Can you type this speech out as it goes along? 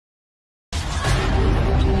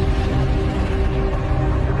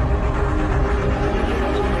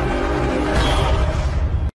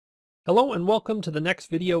Hello and welcome to the next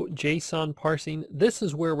video, JSON parsing. This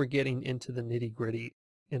is where we're getting into the nitty-gritty.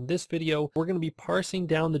 In this video, we're going to be parsing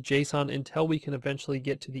down the JSON until we can eventually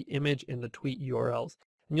get to the image and the tweet URLs.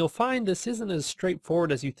 And you'll find this isn't as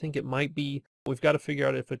straightforward as you think it might be. We've got to figure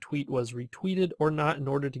out if a tweet was retweeted or not in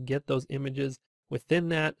order to get those images. Within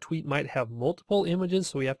that, tweet might have multiple images,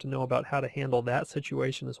 so we have to know about how to handle that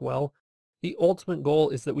situation as well. The ultimate goal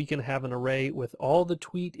is that we can have an array with all the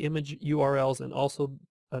tweet image URLs and also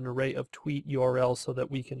an array of tweet URLs so that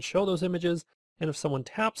we can show those images, and if someone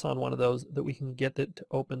taps on one of those, that we can get it to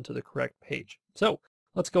open to the correct page. So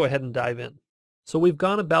let's go ahead and dive in. So we've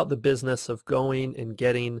gone about the business of going and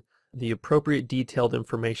getting the appropriate detailed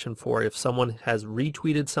information for if someone has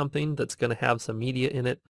retweeted something that's going to have some media in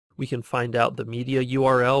it. We can find out the media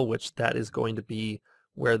URL, which that is going to be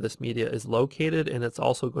where this media is located, and it's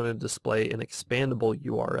also going to display an expandable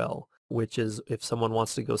URL, which is if someone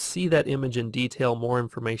wants to go see that image in detail, more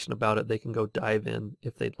information about it, they can go dive in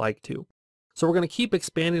if they'd like to. So we're going to keep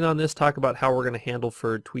expanding on this, talk about how we're going to handle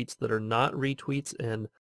for tweets that are not retweets and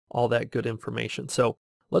all that good information. So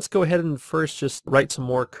let's go ahead and first just write some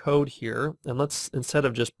more code here, and let's, instead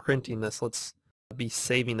of just printing this, let's be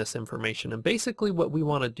saving this information. And basically what we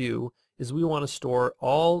want to do is we want to store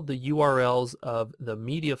all the URLs of the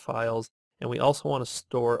media files, and we also want to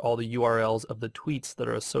store all the URLs of the tweets that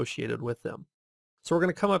are associated with them. So we're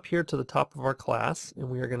going to come up here to the top of our class, and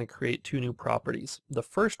we are going to create two new properties. The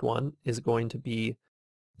first one is going to be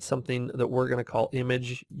something that we're going to call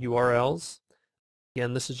image URLs.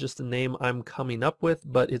 Again, this is just a name I'm coming up with,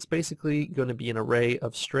 but it's basically going to be an array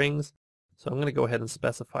of strings. So I'm going to go ahead and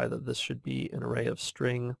specify that this should be an array of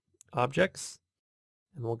string objects.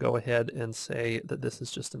 And we'll go ahead and say that this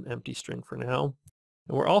is just an empty string for now.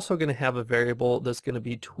 And we're also going to have a variable that's going to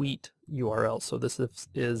be tweet URL. So this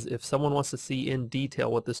is if someone wants to see in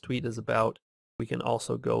detail what this tweet is about, we can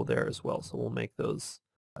also go there as well. So we'll make those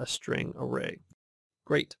a string array.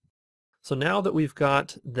 Great. So now that we've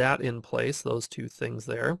got that in place, those two things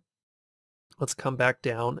there, let's come back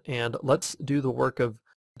down and let's do the work of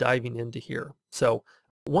diving into here. So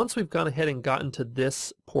once we've gone ahead and gotten to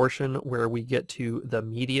this portion where we get to the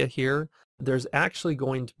media here, there's actually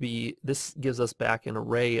going to be, this gives us back an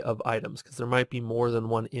array of items because there might be more than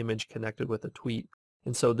one image connected with a tweet.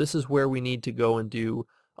 And so this is where we need to go and do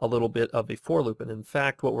a little bit of a for loop. And in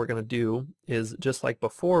fact, what we're going to do is just like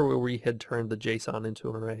before where we had turned the JSON into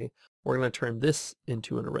an array, we're going to turn this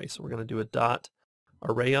into an array. So we're going to do a dot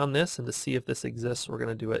array on this, and to see if this exists, we're going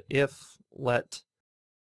to do a if let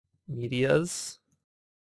medias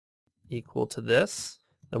equal to this.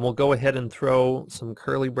 Then we'll go ahead and throw some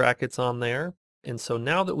curly brackets on there. And so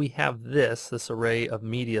now that we have this array of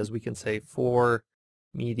medias, we can say for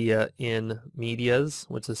media in medias,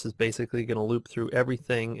 which this is basically going to loop through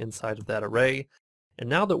everything inside of that array. And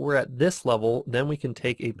now that we're at this level, then we can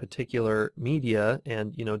take a particular media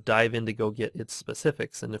and, dive in to go get its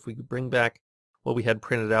specifics. And if we could bring back what we had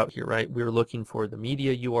printed out here, right, we were looking for the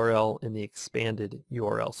media URL and the expanded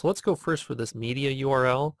URL. So let's go first for this media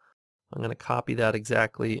URL. I'm going to copy that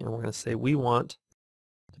exactly, and we're going to say we want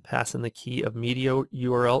to pass in the key of media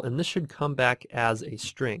URL, and this should come back as a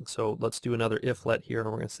string. So let's do another if let here,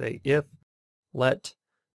 and we're going to say if let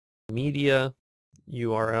media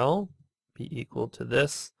URL be equal to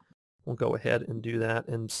this. We'll go ahead and do that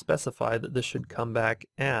and specify that this should come back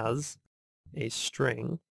as a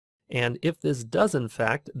string. And if this does, in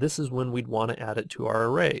fact, this is when we'd want to add it to our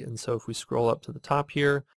array. And so if we scroll up to the top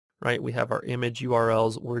here, right, we have our image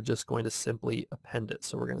URLs. We're just going to simply append it.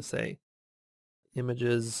 So we're going to say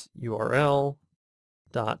images URL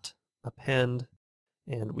dot append,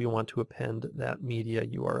 and we want to append that media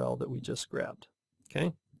URL that we just grabbed.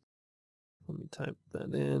 Okay, let me type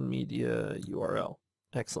that in, media URL.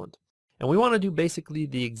 Excellent. And we want to do basically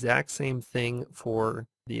the exact same thing for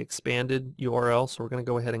the expanded URL. So we're going to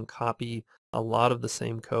go ahead and copy a lot of the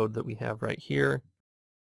same code that we have right here.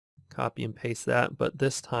 Copy and paste that, but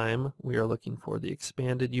this time we are looking for the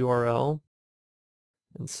expanded URL.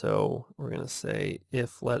 And so we're going to say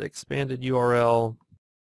if let expanded URL.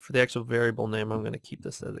 For the actual variable name, I'm going to keep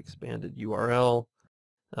this as expanded URL.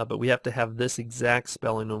 But we have to have this exact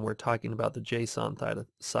spelling when we're talking about the JSON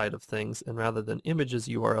side of things. And rather than images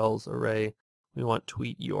URLs array, we want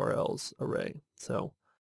tweet URLs array. So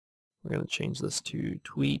we're going to change this to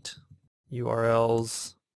tweet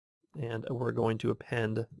URLs, and we're going to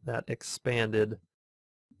append that expanded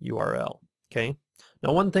URL. Okay.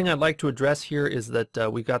 Now one thing I'd like to address here is that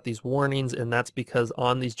we've got these warnings, and that's because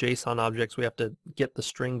on these JSON objects we have to get the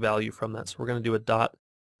string value from that. So we're going to do a dot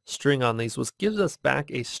string on these, which gives us back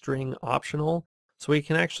a string optional. So we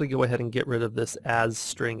can actually go ahead and get rid of this as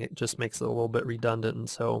string. It just makes it a little bit redundant. And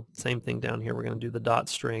so same thing down here. We're going to do the dot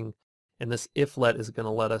string. And this if let is going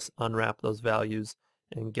to let us unwrap those values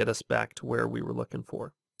and get us back to where we were looking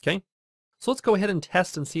for. Okay. So let's go ahead and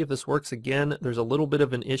test and see if this works. Again, there's a little bit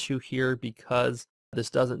of an issue here because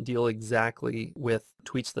this doesn't deal exactly with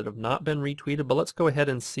tweets that have not been retweeted. But let's go ahead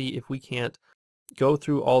and see if we can't go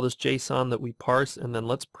through all this JSON that we parse, and then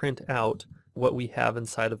let's print out what we have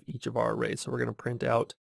inside of each of our arrays. So we're going to print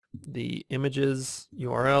out the images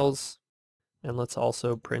URLs, and let's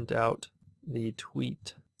also print out the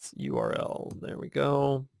tweet URL. There we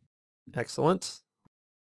go. Excellent.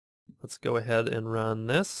 Let's go ahead and run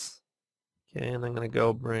this. Okay, and I'm going to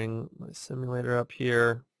go bring my simulator up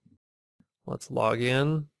here. Let's log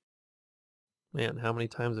in. Man, how many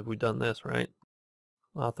times have we done this, right?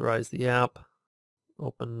 Authorize the app.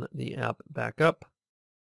 Open the app back up.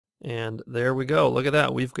 And there we go. Look at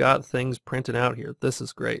that. We've got things printed out here. This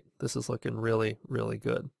is great. This is looking really, really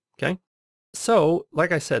good. Okay. So,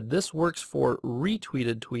 like I said, this works for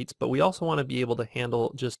retweeted tweets, but we also want to be able to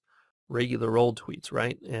handle just regular old tweets,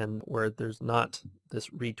 right? And where there's not this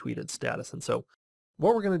retweeted status. And so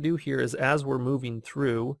what we're going to do here is as we're moving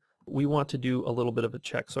through, we want to do a little bit of a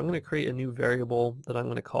check. So I'm going to create a new variable that I'm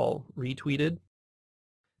going to call retweeted.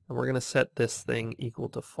 And we're going to set this thing equal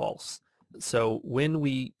to false. So when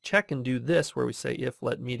we check and do this, where we say if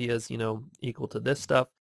let media is, equal to this stuff,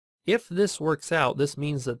 if this works out, this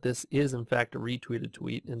means that this is in fact a retweeted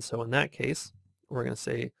tweet. And so in that case, we're going to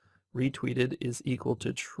say retweeted is equal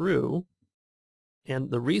to true.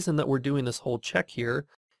 And the reason that we're doing this whole check here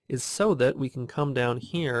is so that we can come down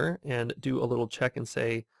here and do a little check and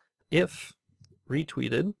say if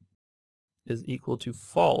retweeted is equal to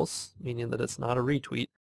false, meaning that it's not a retweet,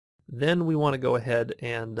 then we want to go ahead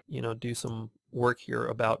and do some work here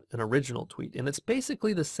about an original tweet. And it's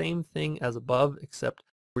basically the same thing as above, except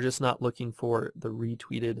we're just not looking for the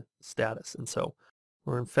retweeted status. And so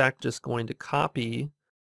we're in fact just going to copy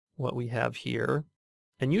what we have here.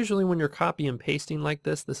 And usually when you're copy and pasting like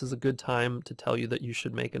this is a good time to tell you that you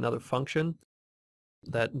should make another function.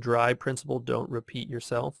 That dry principle, don't repeat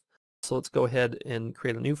yourself. So let's go ahead and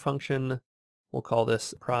create a new function. We'll call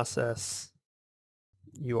this process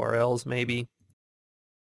URLs maybe.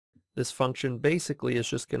 This function basically is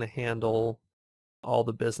just going to handle all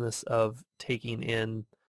the business of taking in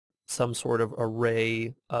some sort of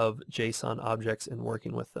array of JSON objects and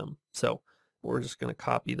working with them. So we're just going to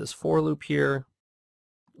copy this for loop here,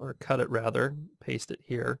 or cut it rather, paste it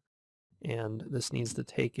here, and this needs to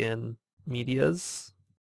take in medias,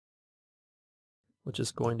 which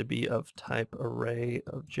is going to be of type array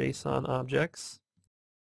of JSON objects.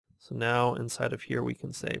 So now inside of here we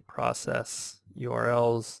can say process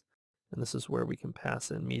URLs, and this is where we can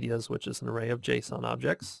pass in medias, which is an array of JSON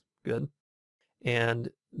objects. Good. And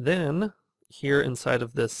then here inside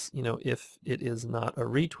of this, if it is not a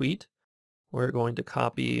retweet, we're going to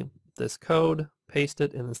copy this code, paste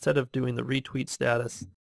it, and instead of doing the retweet status,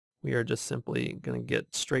 we are just simply going to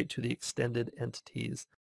get straight to the extended entities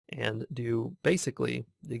and do basically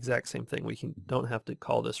the exact same thing. We don't have to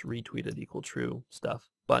call this retweeted equal true stuff.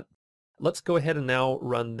 But let's go ahead and now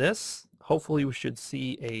run this. Hopefully we should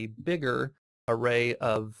see a bigger array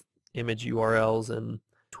of image URLs and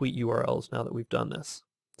tweet URLs now that we've done this.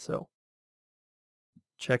 So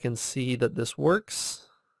check and see that this works.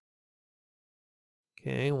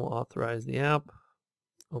 Okay, we'll authorize the app,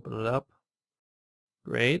 open it up.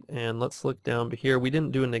 Great, and let's look down here. We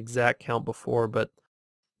didn't do an exact count before, but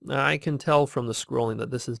I can tell from the scrolling that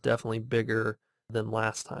this is definitely bigger than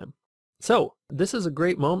last time. So this is a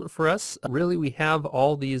great moment for us. Really, we have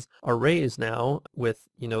all these arrays now with,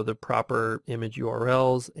 the proper image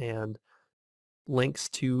URLs and links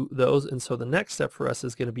to those. And so the next step for us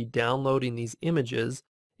is going to be downloading these images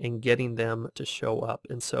and getting them to show up.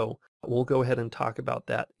 And so we'll go ahead and talk about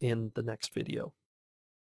that in the next video.